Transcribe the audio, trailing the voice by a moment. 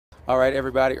All right,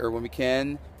 everybody, Erwin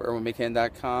McCann for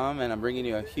ErwinMcCann.com, and I'm bringing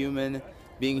you a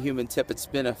being human tip. It's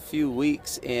been a few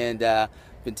weeks and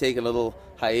been taking a little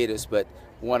hiatus, but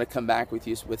want to come back with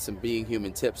you with some being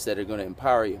human tips that are going to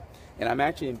empower you. And I'm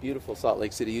actually in beautiful Salt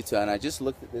Lake City, Utah, and I just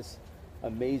looked at this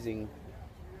amazing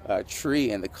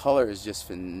tree, and the color is just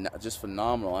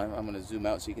phenomenal. I'm going to zoom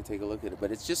out so you can take a look at it,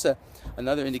 but it's just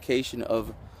another indication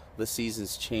of the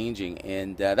seasons changing,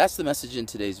 and that's the message in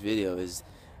today's video. Is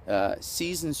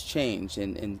seasons change,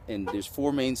 and there's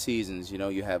four main seasons. You know,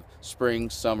 you have spring,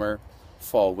 summer,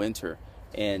 fall, winter.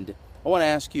 And I want to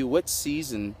ask you, what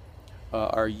season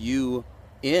are you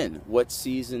in? What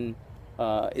season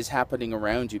is happening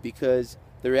around you? Because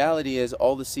the reality is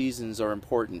all the seasons are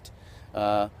important.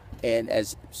 And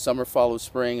as summer follows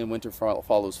spring and winter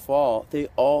follows fall, they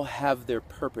all have their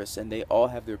purpose and they all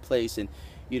have their place. And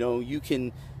you know, you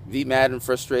can be mad and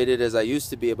frustrated, as I used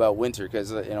to be, about winter,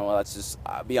 because you know, let's just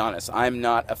be honest, I'm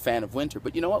not a fan of winter.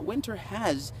 But you know what, winter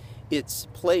has its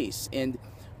place, and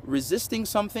resisting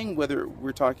something, whether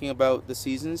we're talking about the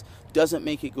seasons, doesn't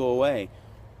make it go away.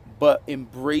 But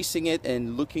embracing it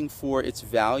and looking for its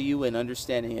value and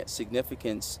understanding its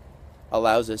significance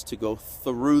allows us to go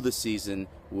through the season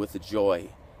with joy,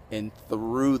 and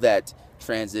through that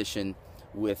transition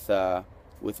with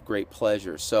great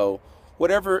pleasure. So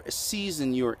whatever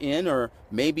season you're in, or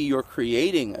maybe you're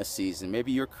creating a season,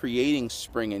 maybe you're creating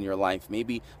spring in your life,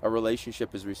 maybe a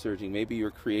relationship is resurging, maybe you're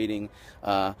creating,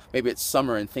 maybe it's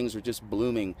summer and things are just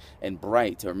blooming and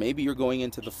bright, or maybe you're going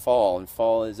into the fall, and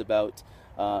fall is about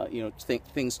you know,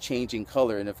 things changing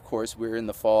color. And of course, we're in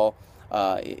the fall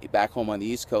back home on the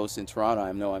East Coast in Toronto.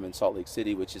 I know I'm in Salt Lake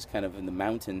City, which is kind of in the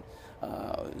mountain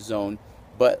zone.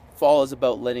 But fall is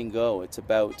about letting go. It's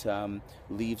about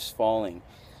leaves falling.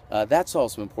 That's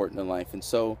also important in life, and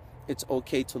so it's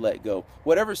okay to let go.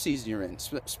 Whatever season you're in,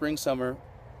 spring, summer,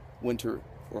 winter,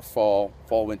 or fall,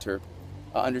 winter,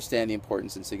 understand the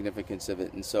importance and significance of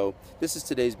it. And so this is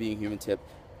today's Being Human tip,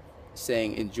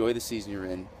 saying enjoy the season you're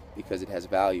in, because it has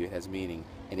value, it has meaning,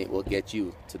 and it will get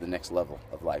you to the next level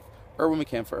of life. Erwin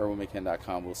McCann for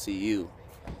ErwinMcCann.com. We'll see you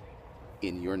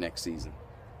in your next season.